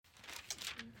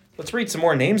Let's read some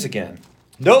more names again.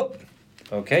 Nope.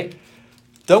 Okay.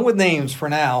 Done with names for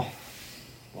now.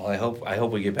 Well, I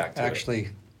hope we get back to it. Actually,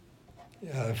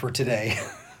 for today.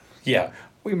 Yeah.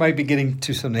 We might be getting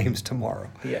to some names tomorrow.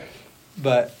 Yeah.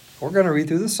 But we're going to read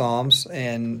through the Psalms,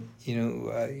 and,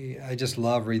 I just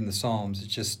love reading the Psalms.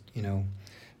 It's just,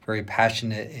 very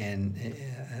passionate and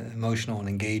emotional and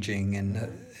engaging, and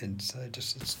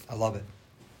I love it.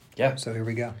 Yeah. So here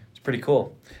we go. It's pretty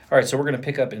cool. All right, so we're going to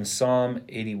pick up in Psalm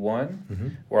 81. Mm-hmm.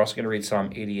 We're also going to read Psalm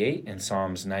 88 and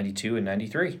Psalms 92 and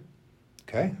 93.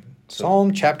 Okay.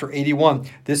 Psalm chapter 81.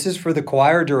 This is for the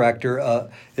choir director.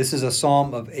 This is a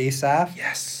psalm of Asaph.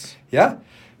 Yes. Yeah.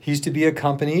 He's to be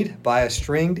accompanied by a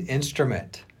stringed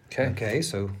instrument. Okay. Okay,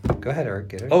 so go ahead, Eric.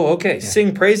 Get it. Oh, okay. Yeah.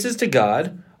 Sing praises to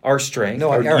God, our strength. No,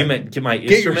 Or Eric, you meant get my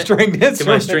Get your instrument? stringed instrument. Get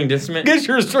my stringed instrument? Get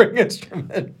your stringed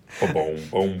instrument. Boom,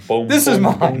 boom, boom, This is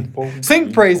boom, mine. boom, boom, Sing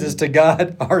boom, praises boom. to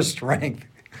God, our strength.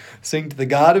 Sing to the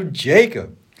God of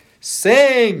Jacob.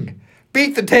 Sing.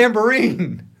 Beat the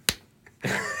tambourine.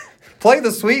 Play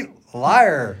the sweet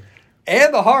lyre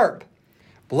and the harp.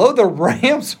 Blow the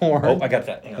ram's horn. Oh, I got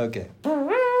that. Hang on. Okay.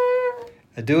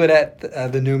 Do it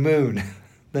at the new moon.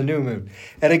 The new moon.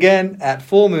 And again, at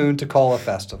full moon to call a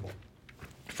festival.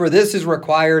 For this is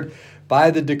required by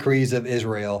the decrees of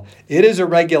Israel. It is a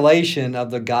regulation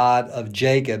of the God of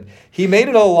Jacob. He made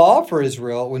it a law for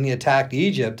Israel when he attacked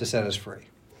Egypt to set us free.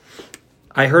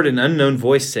 I heard an unknown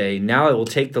voice say, "Now I will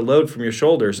take the load from your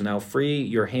shoulders, and I'll free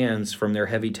your hands from their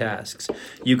heavy tasks.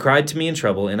 You cried to me in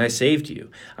trouble, and I saved you.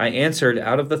 I answered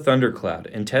out of the thundercloud,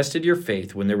 and tested your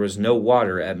faith when there was no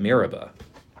water at Meribah."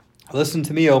 Listen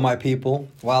to me, O my people,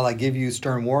 while I give you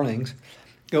stern warnings.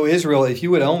 O Israel, if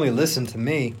you would only listen to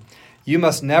me, you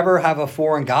must never have a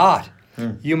foreign god.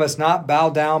 You must not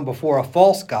bow down before a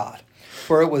false god.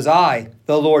 For it was I,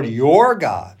 the Lord your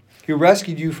God, who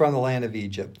rescued you from the land of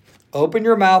Egypt. Open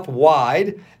your mouth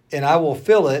wide, and I will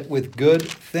fill it with good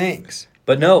things.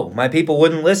 But no, my people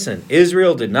wouldn't listen.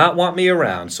 Israel did not want me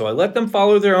around, so I let them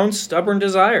follow their own stubborn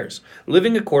desires,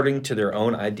 living according to their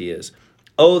own ideas.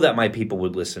 Oh, that my people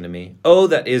would listen to me. Oh,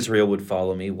 that Israel would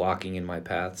follow me, walking in my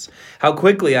paths. How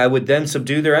quickly I would then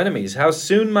subdue their enemies. How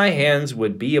soon my hands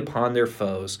would be upon their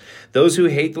foes. Those who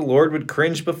hate the Lord would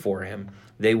cringe before him.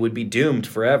 They would be doomed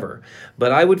forever.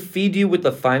 But I would feed you with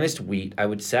the finest wheat. I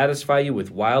would satisfy you with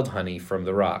wild honey from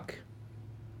the rock.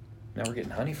 Now we're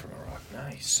getting honey from a rock.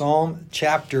 Nice. Psalm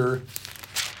chapter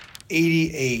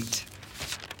 88.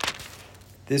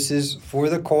 This is for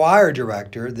the choir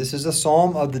director. This is a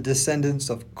psalm of the descendants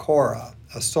of Korah,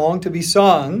 a song to be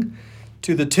sung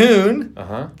to the tune,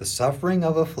 The Suffering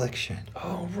of Affliction.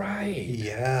 Oh, right.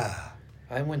 Yeah.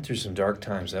 I went through some dark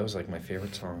times. That was like my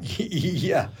favorite song.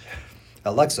 Yeah.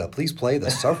 Alexa, please play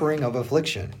The Suffering of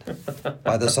Affliction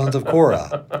by the Sons of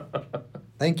Korah.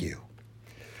 Thank you.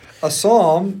 A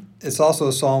psalm, it's also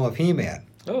a psalm of He-Man,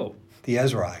 Oh. the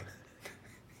Ezraite.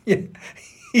 Yeah.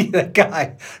 That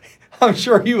guy, I'm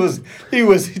sure he was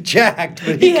jacked,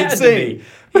 but he could sing.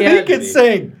 He could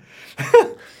sing.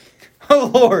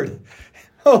 Oh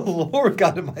Lord,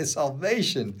 God of my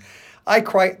salvation, I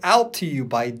cry out to you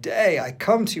by day. I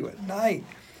come to you at night.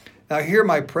 Now hear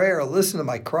my prayer. Listen to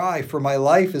my cry, for my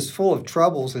life is full of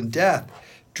troubles, and death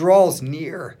draws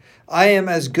near. I am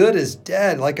as good as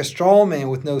dead, like a strong man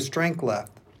with no strength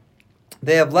left.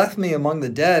 They have left me among the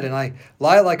dead, and I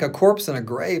lie like a corpse in a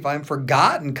grave. I am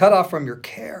forgotten, cut off from your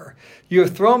care. You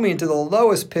have thrown me into the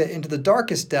lowest pit, into the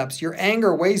darkest depths. Your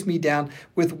anger weighs me down.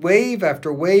 With wave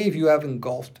after wave, you have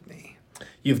engulfed me.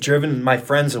 You've driven my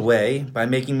friends away by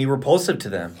making me repulsive to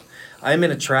them. I am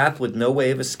in a trap with no way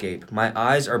of escape. My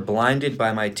eyes are blinded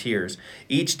by my tears.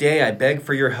 Each day I beg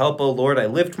for your help, O Lord. I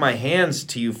lift my hands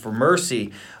to you for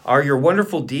mercy. Are your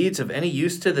wonderful deeds of any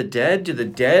use to the dead? Do the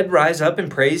dead rise up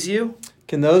and praise you?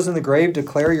 Can those in the grave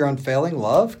declare your unfailing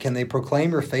love? Can they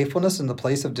proclaim your faithfulness in the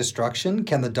place of destruction?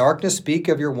 Can the darkness speak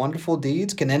of your wonderful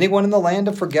deeds? Can anyone in the land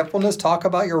of forgetfulness talk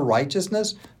about your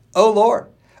righteousness? O Lord,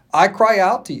 I cry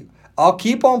out to you. I'll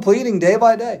keep on pleading day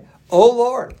by day. O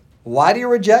Lord, why do you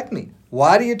reject me?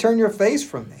 Why do you turn your face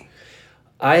from me?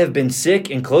 I have been sick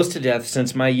and close to death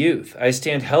since my youth. I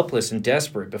stand helpless and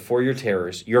desperate before your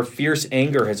terrors. Your fierce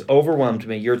anger has overwhelmed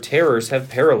me. Your terrors have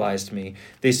paralyzed me.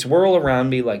 They swirl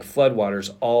around me like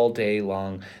floodwaters all day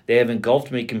long. They have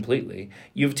engulfed me completely.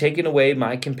 You've taken away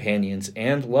my companions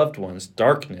and loved ones.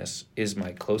 Darkness is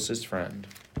my closest friend.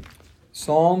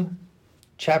 Psalm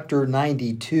chapter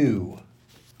 92.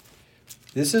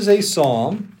 This is a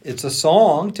psalm. It's a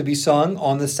song to be sung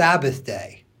on the Sabbath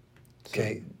day.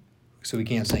 Okay. So we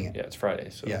can't sing it. Yeah, it's Friday.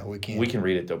 So Yeah, we can't. We can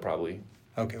read it, though, probably.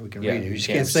 Okay, we can Yeah, read it. We we just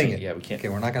can't can't sing sing it. it. Yeah, we can't. Okay,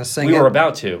 we're not going to sing it. We were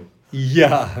about to.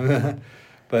 Yeah.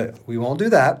 But we won't do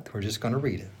that. We're just going to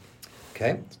read it.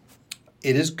 Okay?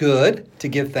 It is good to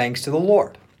give thanks to the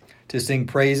Lord, to sing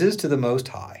praises to the Most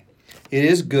High. It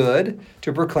is good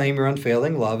to proclaim your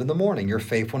unfailing love in the morning, your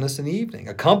faithfulness in the evening,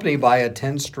 accompanied by a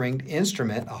 10-stringed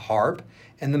instrument, a harp,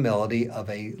 and the melody of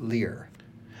a lyre.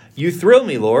 You thrill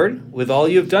me, Lord, with all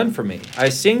you have done for me. I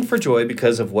sing for joy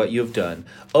because of what you have done.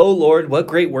 O Lord, what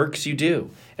great works you do,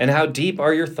 and how deep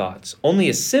are your thoughts. Only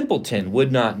a simpleton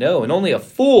would not know, and only a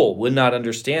fool would not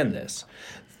understand this.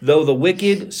 Though the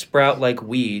wicked sprout like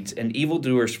weeds and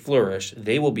evildoers flourish,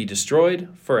 they will be destroyed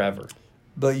forever.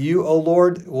 But you, O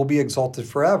Lord, will be exalted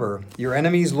forever. Your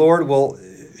enemies, Lord, will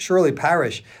surely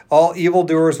perish. All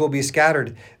evildoers will be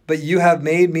scattered. But you have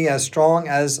made me as strong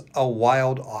as a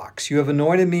wild ox. You have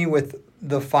anointed me with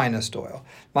the finest oil.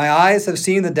 My eyes have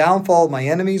seen the downfall of my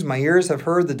enemies. My ears have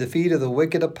heard the defeat of the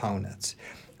wicked opponents.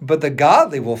 But the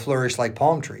godly will flourish like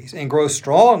palm trees and grow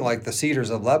strong like the cedars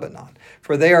of Lebanon.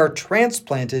 For they are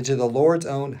transplanted to the Lord's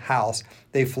own house.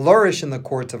 They flourish in the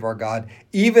courts of our God.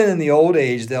 Even in the old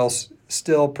age, they'll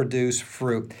still produce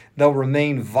fruit. They'll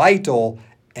remain vital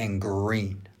and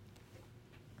green.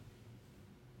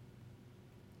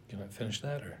 You want to finish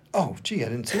that? Or? Oh, gee, I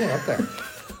didn't see it up there.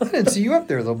 I didn't see you up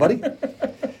there, little buddy.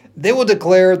 They will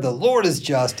declare, the Lord is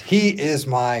just. He is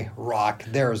my rock.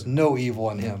 There is no evil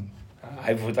in him.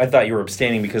 I thought you were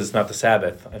abstaining because it's not the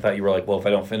Sabbath. I thought you were like, well, if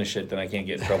I don't finish it, then I can't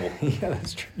get in trouble. Yeah,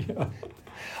 that's true. Yeah.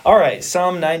 All right,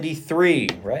 Psalm 93,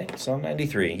 right? Psalm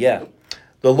 93, yeah.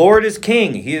 The Lord is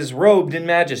king. He is robed in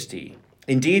majesty.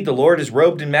 Indeed, the Lord is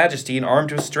robed in majesty and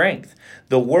armed with strength.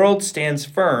 The world stands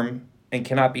firm and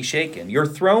cannot be shaken. Your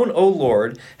throne, O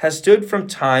Lord, has stood from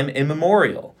time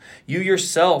immemorial. You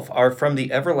yourself are from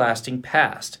the everlasting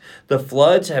past. The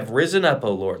floods have risen up,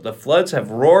 O Lord. The floods have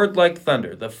roared like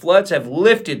thunder. The floods have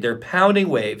lifted their pounding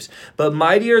waves. But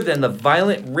mightier than the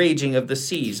violent raging of the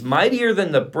seas, mightier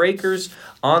than the breakers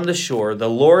on the shore, the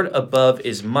Lord above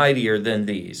is mightier than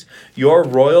these. Your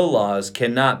royal laws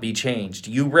cannot be changed.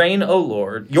 You reign, O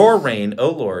Lord. Your reign, O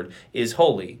Lord, is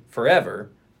holy forever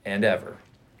and ever.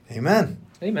 Amen.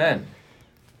 Amen.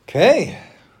 Okay.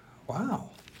 Wow.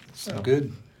 Some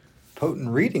good, potent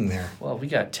reading there. Well, we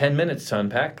got 10 minutes to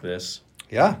unpack this.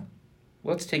 Yeah.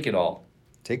 Let's take it all.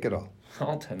 Take it all.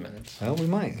 All 10 minutes. Well, we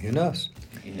might. Who knows?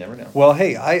 You never know. Well,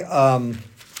 hey,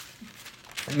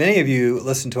 many of you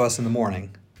listen to us in the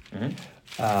morning.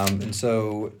 Mm-hmm. And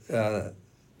so, I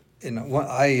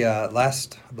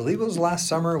believe it was last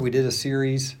summer, we did a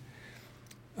series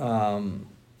to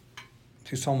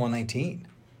Psalm 119,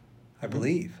 I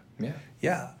believe. Yeah.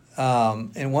 Yeah.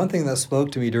 And one thing that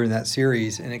spoke to me during that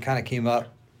series, and it kind of came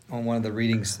up on one of the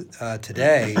readings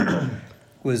today,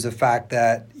 was the fact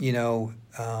that,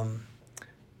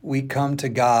 we come to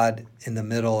God in the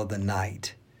middle of the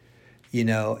night,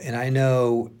 and I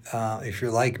know if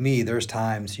you're like me, there's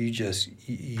times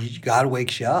God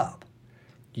wakes you up.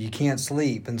 You can't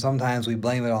sleep, and sometimes we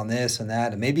blame it on this and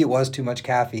that, and maybe it was too much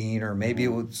caffeine, or maybe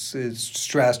it's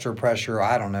stress or pressure, or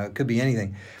I don't know, it could be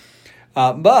anything.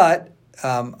 But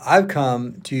I've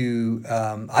come to,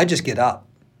 I just get up.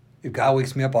 If God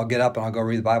wakes me up, I'll get up and I'll go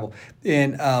read the Bible.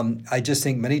 And I just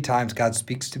think many times God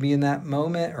speaks to me in that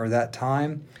moment or that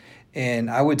time.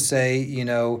 And I would say,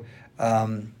 even,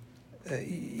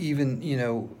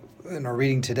 in our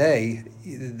reading today,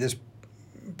 this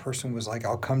person was like,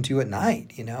 I'll come to you at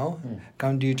night,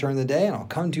 come to you during the day and I'll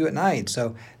come to you at night.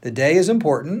 So the day is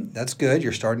important. That's good.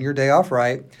 You're starting your day off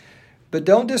right. But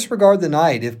don't disregard the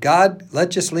night. If God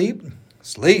lets you sleep,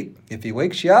 sleep. If he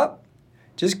wakes you up,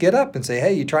 just get up and say,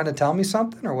 hey, you trying to tell me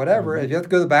something or whatever. If you have to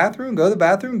go to the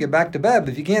bathroom, get back to bed.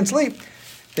 But if you can't sleep,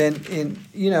 then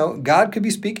God could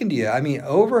be speaking to you. I mean,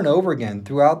 over and over again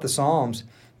throughout the Psalms,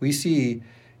 we see,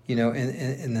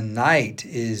 in the night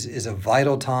is a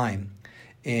vital time.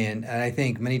 And I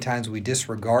think many times we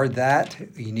disregard that.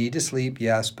 You need to sleep,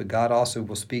 yes, but God also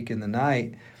will speak in the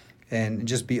night. And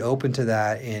just be open to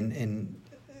that and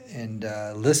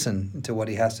listen to what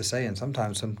he has to say. And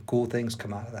sometimes some cool things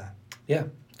come out of that. Yeah,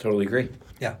 totally agree.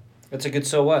 Yeah. That's a good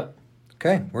so what.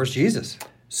 Okay, where's Jesus?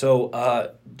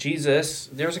 So Jesus,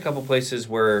 there's a couple places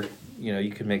where,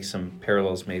 you could make some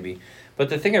parallels maybe. But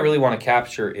the thing I really want to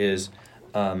capture is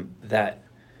that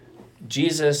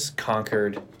Jesus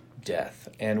conquered death.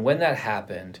 And when that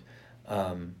happened,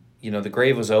 the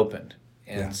grave was opened.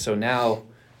 And so now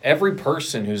every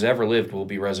person who's ever lived will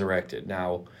be resurrected.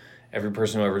 Now, every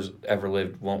person who ever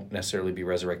lived won't necessarily be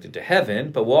resurrected to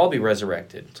heaven, but we'll all be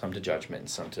resurrected, some to judgment,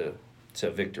 some to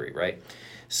victory, right?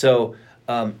 So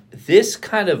this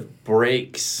kind of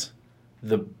breaks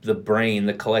the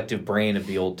collective brain of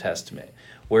the Old Testament,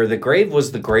 where the grave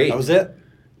was the grave. That was it.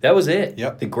 That was it.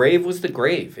 Yep. The grave was the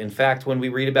grave. In fact, when we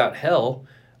read about hell,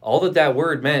 all that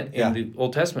word meant in the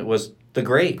Old Testament was the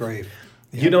grave. Grave.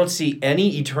 You don't see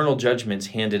any eternal judgments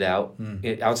handed out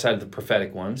outside of the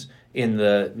prophetic ones in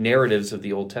the narratives of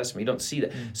the Old Testament. You don't see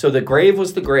that. So the grave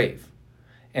was the grave.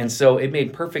 And so it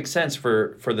made perfect sense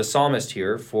for the psalmist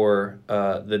here, for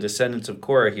the descendants of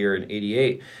Korah here in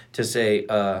 88, to say,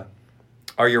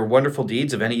 are your wonderful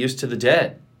deeds of any use to the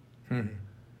dead? Mm-hmm.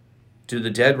 Do the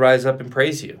dead rise up and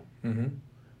praise you? Mm-hmm.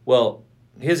 Well,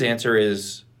 his answer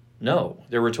is no.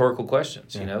 They're rhetorical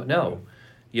questions, no.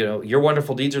 Your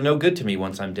wonderful deeds are no good to me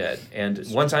once I'm dead. And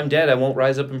once I'm dead, I won't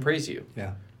rise up and praise you.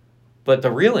 Yeah. But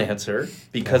the real answer,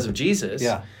 because of Jesus,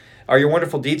 are your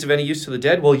wonderful deeds of any use to the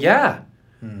dead? Well, yeah.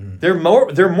 Mm-hmm.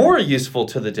 They're more useful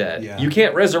to the dead. Yeah. You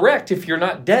can't resurrect if you're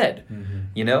not dead.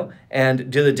 Mm-hmm.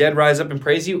 And do the dead rise up and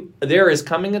praise you? There is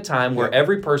coming a time where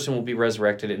every person will be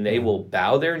resurrected and they will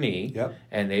bow their knee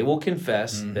and they will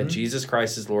confess that Jesus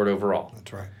Christ is Lord over all.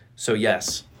 That's right. So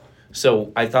yes.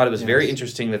 So I thought it was very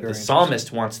interesting that the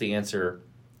psalmist wants the answer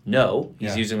no.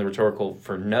 He's using the rhetorical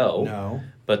for no. No.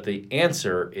 But the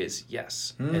answer is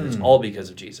yes. And it's all because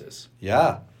of Jesus.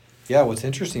 Yeah. Yeah, what's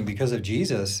interesting, because of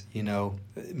Jesus,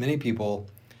 many people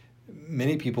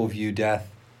view death,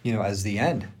 as the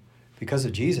end. Because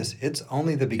of Jesus, it's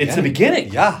only the beginning. It's the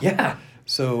beginning. Yeah. Yeah.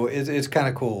 So it's kind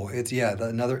of cool. It's,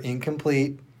 another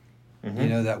incomplete,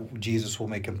 that Jesus will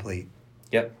make complete.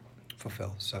 Yep.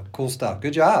 Fulfill. So cool stuff.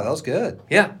 Good job. That was good.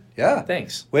 Yeah. Yeah.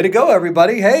 Thanks. Way to go,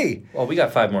 everybody. Hey. Well, we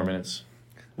got 5 more minutes.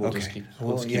 We'll just keep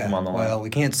them on the line. Well, we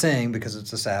can't sing because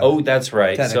it's a Sabbath. Oh, that's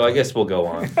right. So I guess we'll go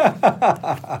on.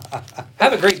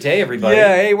 Have a great day, everybody.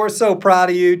 Yeah, hey, we're so proud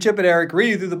of you. Chip and Eric,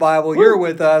 reading through the Bible. Woo. You're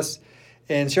with us.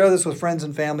 And share this with friends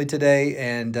and family today.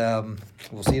 And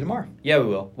we'll see you tomorrow. Yeah, we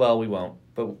will. Well, we won't.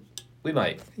 But we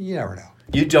might. You never know.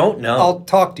 You don't know. I'll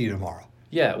talk to you tomorrow.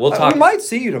 Yeah, we'll talk. We might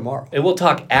see you tomorrow. And we'll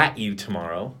talk at you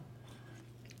tomorrow.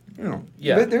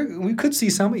 Yeah. But we could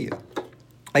see some of you.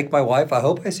 Like my wife, I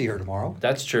hope I see her tomorrow.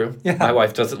 That's true. Yeah. My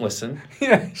wife doesn't listen.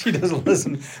 Yeah, she doesn't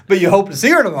listen. But you hope to see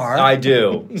her tomorrow. I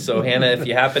do. So, Hannah, if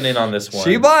you happen in on this one.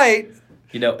 She might.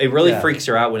 It really freaks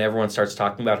her out when everyone starts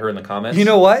talking about her in the comments. You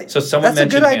know what? So someone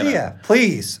mentioned That's a good Hannah. idea.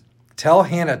 Please tell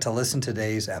Hannah to listen to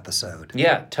today's episode.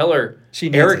 Yeah, tell her. She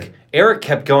needs it. Eric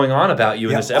kept going on about you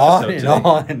in this episode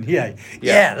on and today. on.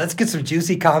 Yeah, let's get some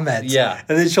juicy comments. Yeah.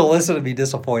 And then she'll listen and be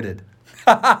disappointed.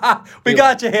 We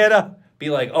got you, Hannah. Be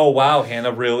like, oh, wow,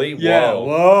 Hannah, really? Yeah,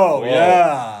 whoa.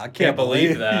 Yeah. I can't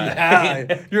believe that.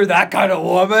 Yeah, you're that kind of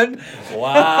woman?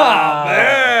 Wow.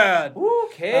 Man.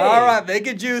 Okay. All right, make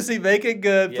it juicy, make it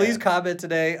good. Yeah. Please comment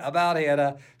today about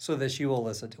Hannah so that she will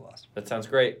listen to us. That sounds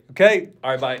great. Okay. All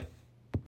right, bye.